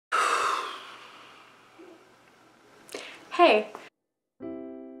Hey.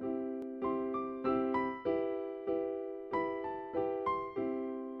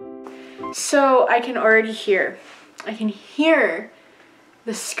 So I can already hear,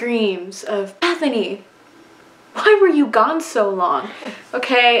 the screams of, Bethany, why were you gone so long?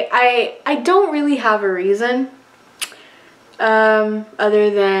 Okay, I don't really have a reason, other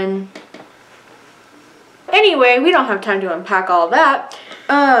than, anyway, we don't have time to unpack all that.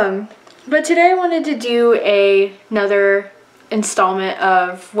 But today I wanted to do another installment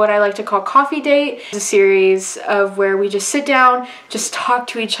of what I like to call Coffee Date. It's a series of where we just sit down, just talk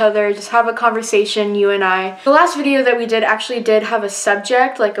to each other, just have a conversation, you and I. The last video that we did actually did have a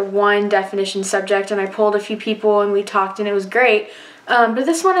subject, like a one definition subject, and I pulled a few people and we talked and it was great. But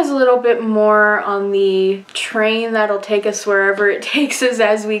this one is a little bit more on the train that'll take us wherever it takes us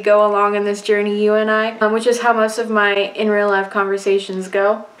as we go along in this journey, you and I, which is how most of my in real life conversations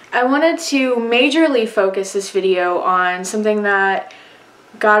go. I wanted to majorly focus this video on something that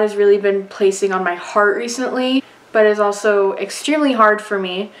God has really been placing on my heart recently, but is also extremely hard for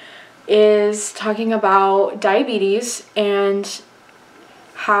me, is talking about diabetes and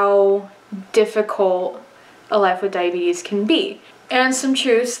how difficult a life with diabetes can be. And some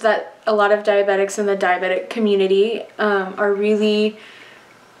truths that a lot of diabetics in the diabetic community are really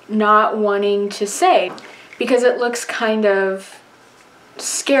not wanting to say because it looks kind of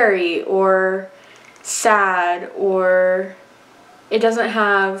scary or sad, or it doesn't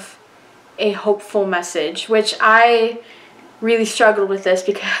have a hopeful message, which I really struggled with this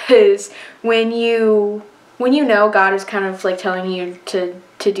because when you know God is kind of like telling you to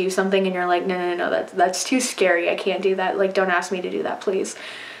do something and you're like, no, that's too scary, I can't do that, like, don't ask me to do that, please.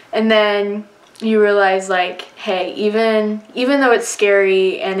 And then you realize, like, hey, even though it's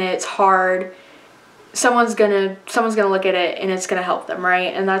scary and it's hard, someone's gonna look at it and it's gonna help them,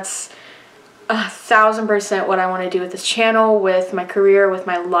 right? And that's 1000% what I want to do with this channel, with my career, with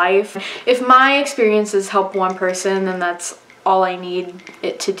my life. If my experiences help one person, then that's all I need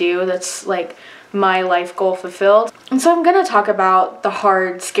it to do. That's like my life goal fulfilled. And so I'm gonna talk about the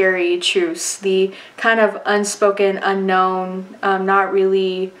hard, scary truths, the kind of unspoken, unknown, not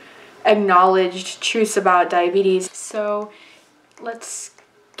really acknowledged truths about diabetes. So let's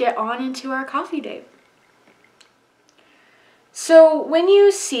get on into our coffee date. So when you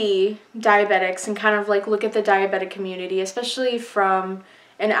see diabetics and kind of like look at the diabetic community, especially from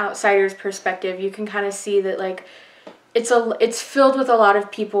an outsider's perspective, you can kind of see that like it's filled with a lot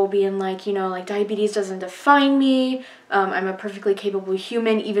of people being like, you know, like, diabetes doesn't define me. I'm a perfectly capable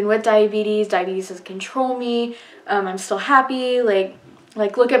human even with diabetes. Diabetes doesn't control me. I'm still happy. Like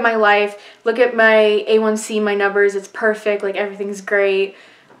look at my life. Look at my A1C, my numbers. It's perfect. Like, everything's great.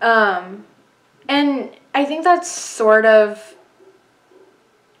 And I think that's sort of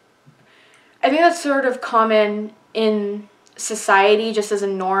common in society, just as a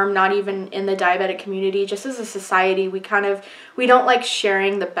norm, not even in the diabetic community, just as a society. We don't like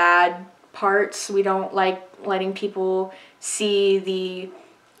sharing the bad parts. We don't like letting people see the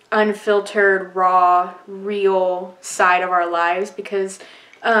unfiltered, raw, real side of our lives because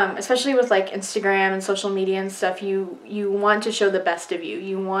especially with like Instagram and social media and stuff, you want to show the best of you.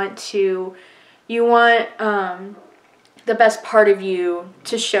 You want the best part of you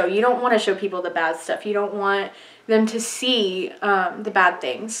to show. You don't want to show people the bad stuff. You don't want them to see the bad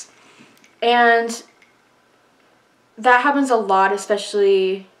things. And that happens a lot,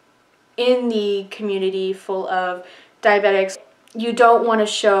 especially in the community full of diabetics. You don't want to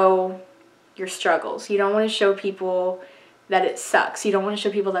show your struggles. You don't want to show people that it sucks. You don't want to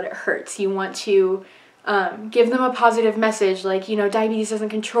show people that it hurts. You want to give them a positive message, like, you know, diabetes doesn't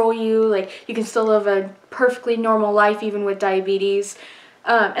control you, like, you can still live a perfectly normal life even with diabetes,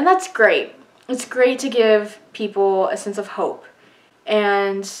 and that's great. It's great to give people a sense of hope,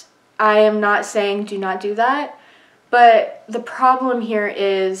 and I am not saying do not do that, but the problem here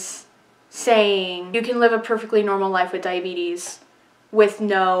is saying you can live a perfectly normal life with diabetes with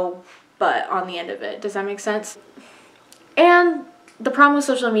no but on the end of it. Does that make sense? And the problem with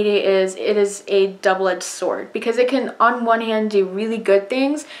social media is it is a double-edged sword because it can, on one hand, do really good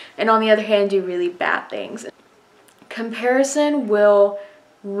things and on the other hand, do really bad things. Comparison will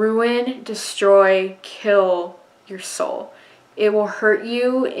ruin, destroy, kill your soul. It will hurt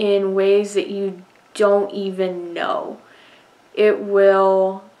you in ways that you don't even know. It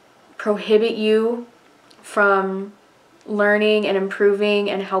will prohibit you from learning and improving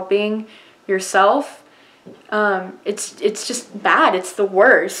and helping yourself. It's just bad. It's the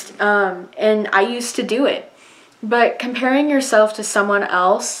worst. And I used to do it. But comparing yourself to someone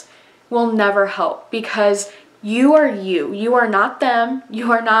else will never help because you are you. You are not them. You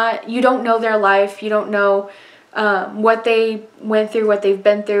don't know their life. You don't know what they went through, what they've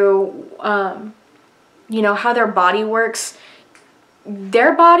been through, you know, how their body works.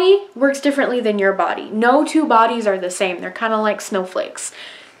 Their body works differently than your body. No two bodies are the same. They're kind of like snowflakes.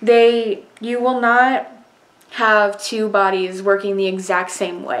 You will not have two bodies working the exact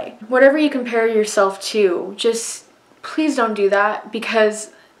same way. Whatever you compare yourself to, just please don't do that,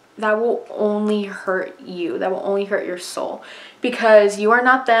 because that will only hurt you. That will only hurt your soul, because you are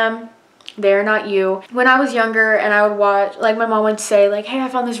not them. They're not you. When I was younger and I would watch, like my mom would say like, hey, I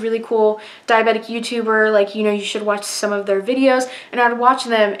found this really cool diabetic YouTuber, like, you know, you should watch some of their videos. And I'd watch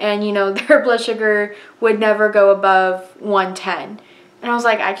them and, you know, their blood sugar would never go above 110. And I was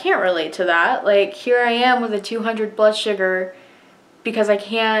like, I can't relate to that. Like, here I am with a 200 blood sugar because I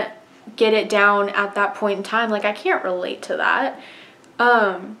can't get it down at that point in time. Like, I can't relate to that.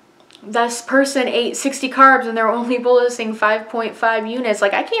 This person ate 60 carbs and they're only bolusing 5.5 units.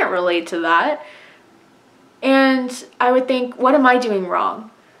 Like, I can't relate to that. And I would think, what am I doing wrong?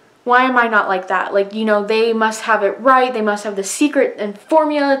 Why am I not like that? Like, you know, they must have it right. They must have the secret and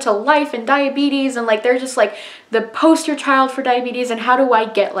formula to life and diabetes. And like, they're just like the poster child for diabetes. And how do I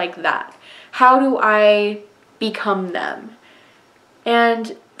get like that? How do I become them?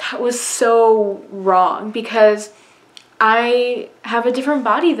 And that was so wrong, because I have a different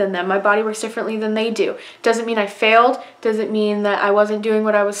body than them. My body works differently than they do. Doesn't mean I failed. Doesn't mean that I wasn't doing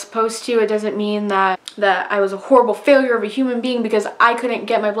what I was supposed to. It doesn't mean that I was a horrible failure of a human being because I couldn't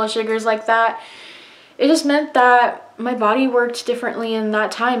get my blood sugars like that. It just meant that my body worked differently in that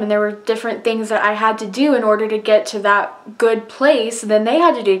time, and there were different things that I had to do in order to get to that good place than they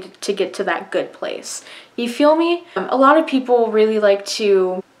had to do to get to that good place. You feel me? A lot of people really like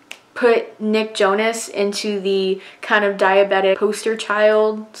to put Nick Jonas into the kind of diabetic poster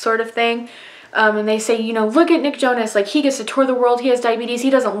child sort of thing. And they say, you know, look at Nick Jonas, like, he gets to tour the world, he has diabetes, he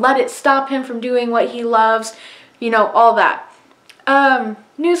doesn't let it stop him from doing what he loves, you know, all that.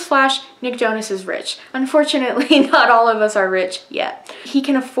 Newsflash, Nick Jonas is rich. Unfortunately, not all of us are rich yet. He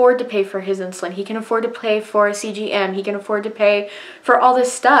can afford to pay for his insulin, he can afford to pay for a CGM, he can afford to pay for all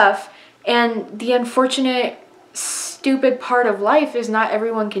this stuff, and the unfortunate stupid part of life is not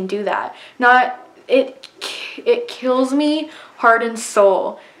everyone can do that. It kills me heart and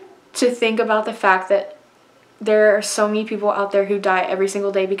soul to think about the fact that there are so many people out there who die every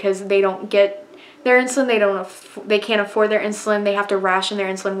single day because they don't get their insulin, they can't afford their insulin, they have to ration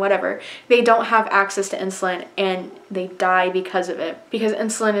their insulin, whatever. They don't have access to insulin and they die because of it. Because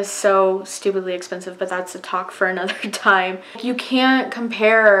insulin is so stupidly expensive, but that's a talk for another time. You can't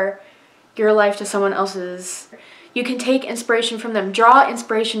compare your life to someone else's. You can take inspiration from them. Draw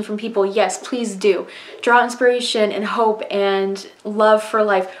inspiration from people. Yes, please do. Draw inspiration and hope and love for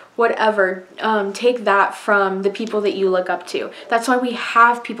life. Whatever. Take that from the people that you look up to. That's why we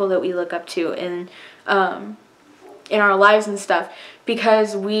have people that we look up to in our lives and stuff.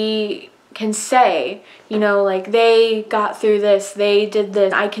 Because we can say, you know, like, they got through this, they did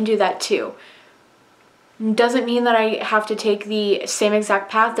this, I can do that too. Doesn't mean that I have to take the same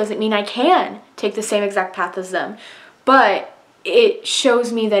exact path. Doesn't mean I can take the same exact path as them. But it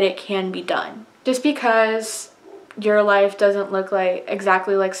shows me that it can be done. Just because your life doesn't look like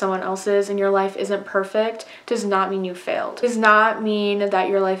exactly like someone else's and your life isn't perfect does not mean you failed. Does not mean that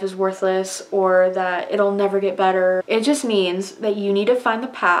your life is worthless or that it'll never get better. It just means that you need to find the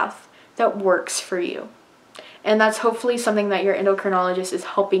path that works for you. And that's hopefully something that your endocrinologist is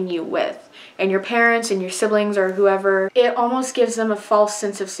helping you with. And your parents and your siblings or whoever. It almost gives them a false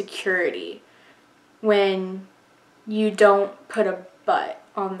sense of security when you don't put a but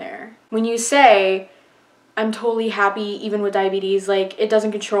on there. When you say, I'm totally happy even with diabetes, like, it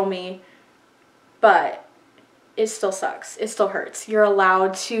doesn't control me, but it still sucks. It still hurts. You're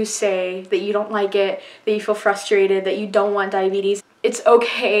allowed to say that you don't like it, that you feel frustrated, that you don't want diabetes. It's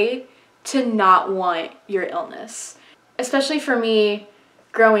okay to not want your illness. Especially for me,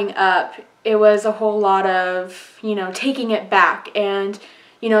 growing up, it was a whole lot of, you know, taking it back and,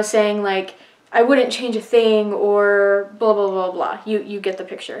 you know, saying like, I wouldn't change a thing or blah, blah, blah, blah. You get the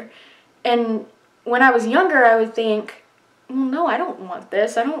picture. And when I was younger, I would think, well, no, I don't want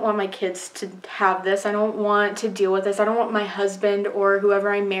this. I don't want my kids to have this. I don't want to deal with this. I don't want my husband or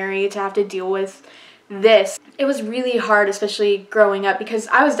whoever I marry to have to deal with this. It was really hard, especially growing up, because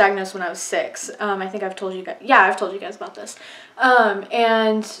I was diagnosed when I was 6. I think I've told you guys, yeah, I've told you guys about this.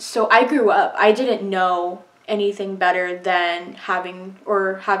 And so I grew up, I didn't know anything better than having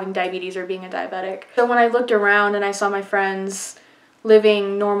diabetes or being a diabetic. So when I looked around and I saw my friends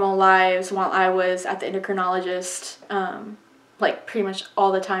living normal lives while I was at the endocrinologist, like pretty much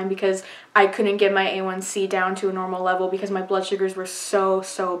all the time, because I couldn't get my A1C down to a normal level because my blood sugars were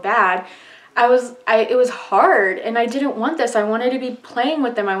so bad, it was hard, and I didn't want this. I wanted to be playing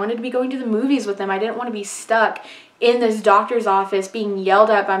with them. I wanted to be going to the movies with them. I didn't want to be stuck in this doctor's office being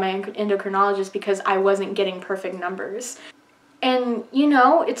yelled at by my endocrinologist because I wasn't getting perfect numbers. And, you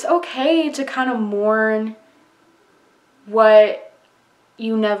know, it's okay to kind of mourn what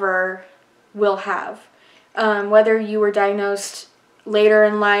you never will have. Whether you were diagnosed later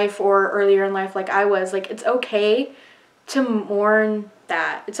in life or earlier in life like I was, like, it's okay to mourn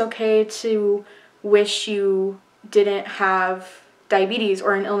that. It's okay to wish you didn't have diabetes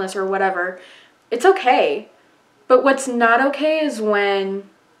or an illness or whatever. It's okay. But what's not okay is when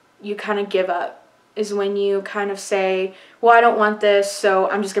you kind of give up, is when you kind of say, well, I don't want this, so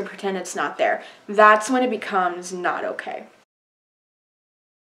I'm just going to pretend it's not there. That's when it becomes not okay.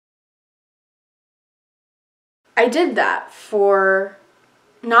 I did that for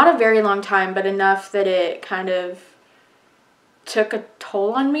not a very long time, but enough that it kind of took a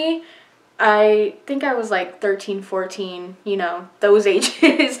toll on me. I think I was like 13, 14, you know, those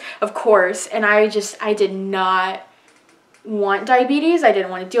ages, of course. And I did not want diabetes. I didn't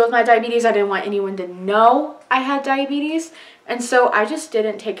want to deal with my diabetes. I didn't want anyone to know I had diabetes. And so I just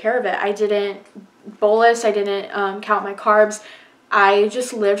didn't take care of it. I didn't bolus. I didn't count my carbs. I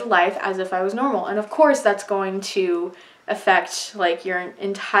just lived life as if I was normal. And of course that's going to affect like your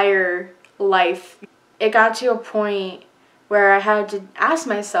entire life. It got to a point where I had to ask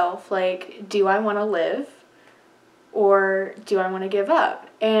myself, like, do I want to live or do I want to give up?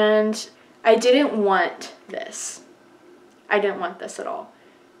 And I didn't want this. I didn't want this at all.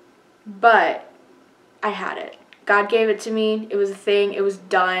 But I had it. God gave it to me. It was a thing. It was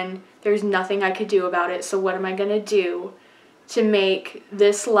done. There's nothing I could do about it. So what am I going to do to make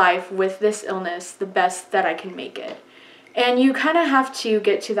this life with this illness the best that I can make it? And you kind of have to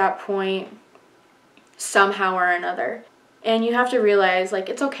get to that point somehow or another. And you have to realize, like,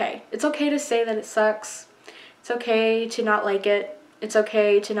 it's okay. It's okay to say that it sucks. It's okay to not like it. It's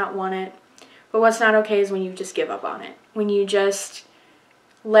okay to not want it. But what's not okay is when you just give up on it. When you just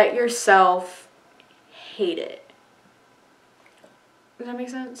let yourself hate it. Does that make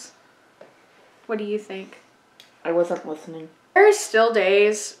sense? What do you think? I wasn't listening. There are still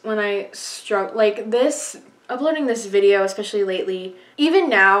days when I struggle, like this, uploading this video, especially lately, even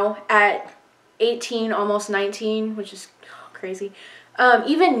now at 18, almost 19, which is crazy.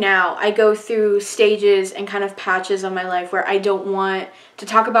 Even now, I go through stages and kind of patches of my life where I don't want to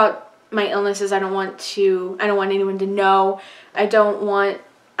talk about my illnesses. I don't want anyone to know. I don't want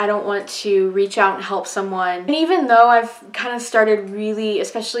to reach out and help someone. And even though I've kind of started really,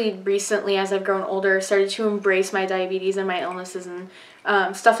 especially recently as I've grown older, started to embrace my diabetes and my illnesses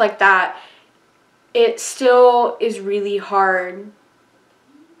and stuff like that, it still is really hard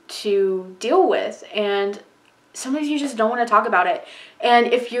to deal with. And sometimes you just don't want to talk about it. And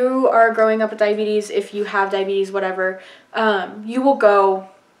if you are growing up with diabetes, if you have diabetes, whatever, you will go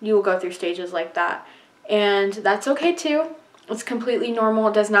through stages like that. And that's okay too. It's completely normal.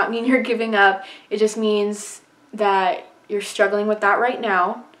 It does not mean you're giving up. It just means that you're struggling with that right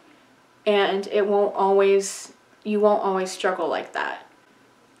now. And you won't always struggle like that.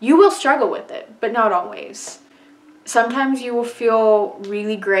 You will struggle with it, but not always. Sometimes you will feel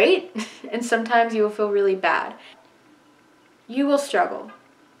really great, and sometimes you will feel really bad. You will struggle.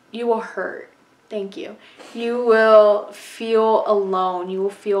 You will hurt. Thank you. You will feel alone. You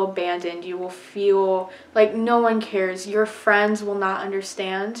will feel abandoned. You will feel like no one cares. Your friends will not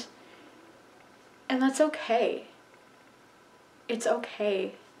understand. And that's okay. It's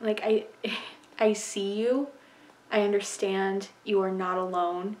okay. Like, I see you. I understand you are not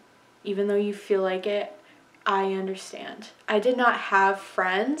alone. Even though you feel like it, I understand. I did not have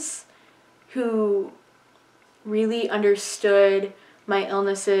friends who really understood my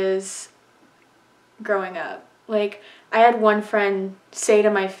illnesses growing up. Like, I had one friend say to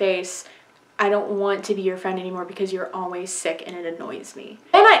my face, I don't want to be your friend anymore because you're always sick and it annoys me.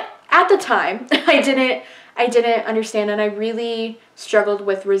 And at the time, I didn't understand, and I really struggled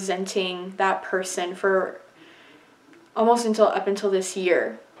with resenting that person for almost up until this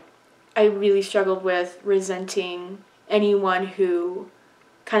year. I really struggled with resenting anyone who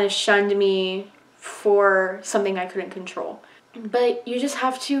kind of shunned me for something I couldn't control. But you just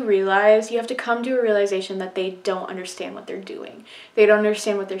have to realize, you have to come to a realization that they don't understand what they're doing. They don't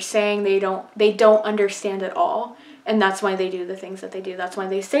understand what they're saying. They don't understand at all. And that's why they do the things that they do. That's why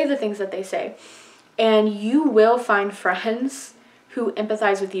they say the things that they say. And you will find friends who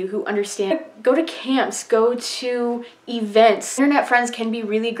empathize with you, who understand. Go to camps, go to events. Internet friends can be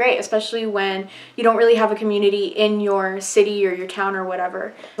really great, especially when you don't really have a community in your city or your town or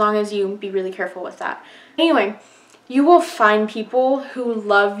whatever, as long as you be really careful with that. Anyway, You will find people who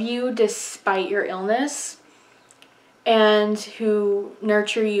love you despite your illness and who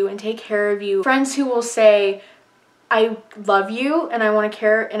nurture you and take care of you. Friends who will say, I love you and I want to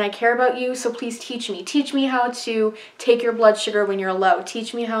care and I care about you, so please teach me. Teach me how to take your blood sugar when you're low.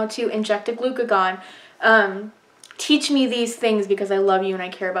 Teach me how to inject a glucagon. Teach me these things because I love you and I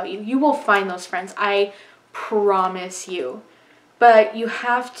care about you. You will find those friends. I promise you. But you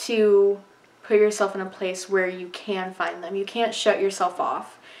have to put yourself in a place where you can find them. You can't shut yourself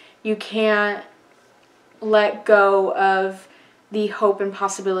off. You can't let go of the hope and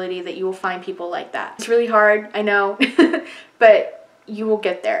possibility that you will find people like that. It's really hard, I know, but you will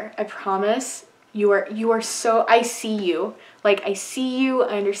get there. I promise. You are so, I see you. Like, I see you,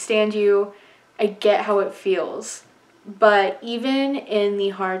 I understand you, I get how it feels. But even in the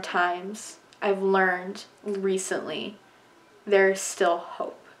hard times, I've learned recently, there's still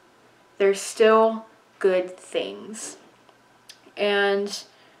hope. There's still good things. And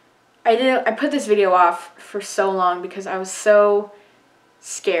I put this video off for so long because I was so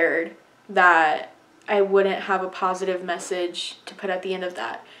scared that I wouldn't have a positive message to put at the end of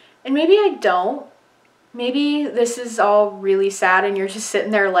that. And maybe I don't. Maybe this is all really sad and you're just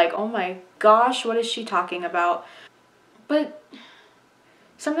sitting there like, oh my gosh, what is she talking about? But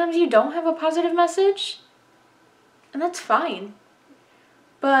sometimes you don't have a positive message, and that's fine.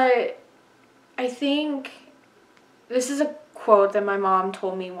 But I think this is a quote that my mom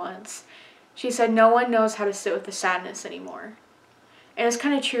told me once. She said, no one knows how to sit with the sadness anymore. And it's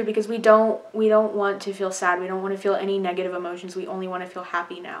kind of true, because we don't want to feel sad. We don't want to feel any negative emotions. We only want to feel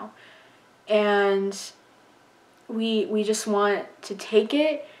happy now. And we just want to take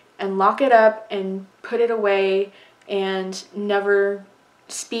it and lock it up and put it away and never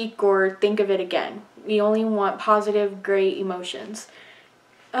speak or think of it again. We only want positive, great emotions.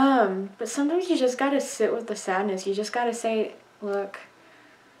 But sometimes you just gotta sit with the sadness. You just gotta say, look,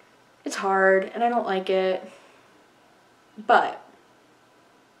 it's hard and I don't like it, but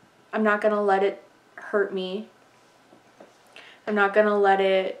I'm not gonna let it hurt me. I'm not gonna let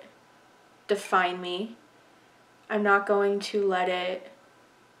it define me. I'm not going to let it,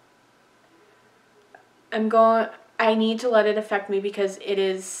 I need to let it affect me because it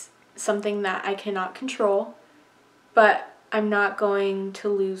is something that I cannot control, but I'm not going to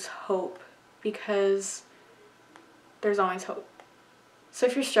lose hope because there's always hope. So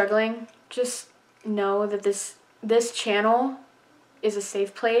if you're struggling, just know that this channel is a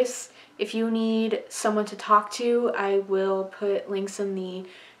safe place. If you need someone to talk to, I will put links in the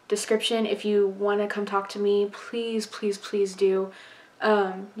description. If you want to come talk to me, please, please, please do.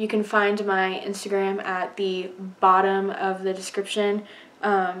 You can find my Instagram at the bottom of the description.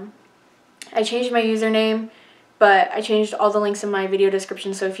 I changed my username, but I changed all the links in my video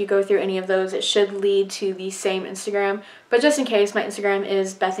description, so if you go through any of those, it should lead to the same Instagram. But just in case, my Instagram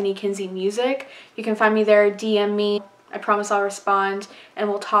is Bethany Kinsey Music. You can find me there, DM me. I promise I'll respond, and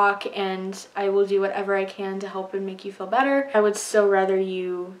we'll talk, and I will do whatever I can to help and make you feel better. I would so rather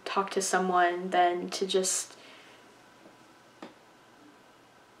you talk to someone than to just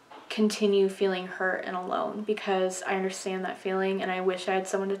continue feeling hurt and alone, because I understand that feeling and I wish I had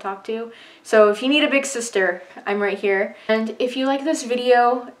someone to talk to. So if you need a big sister, I'm right here. And if you like this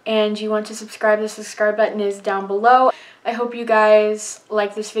video and you want to subscribe, the subscribe button is down below. I hope you guys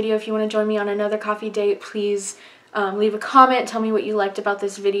like this video. If you want to join me on another coffee date, please leave a comment, tell me what you liked about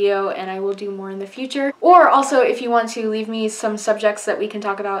this video, and I will do more in the future. Or also, if you want to leave me some subjects that we can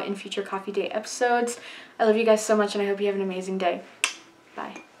talk about in future coffee date episodes. I love you guys so much, and I hope you have an amazing day.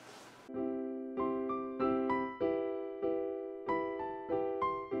 Bye.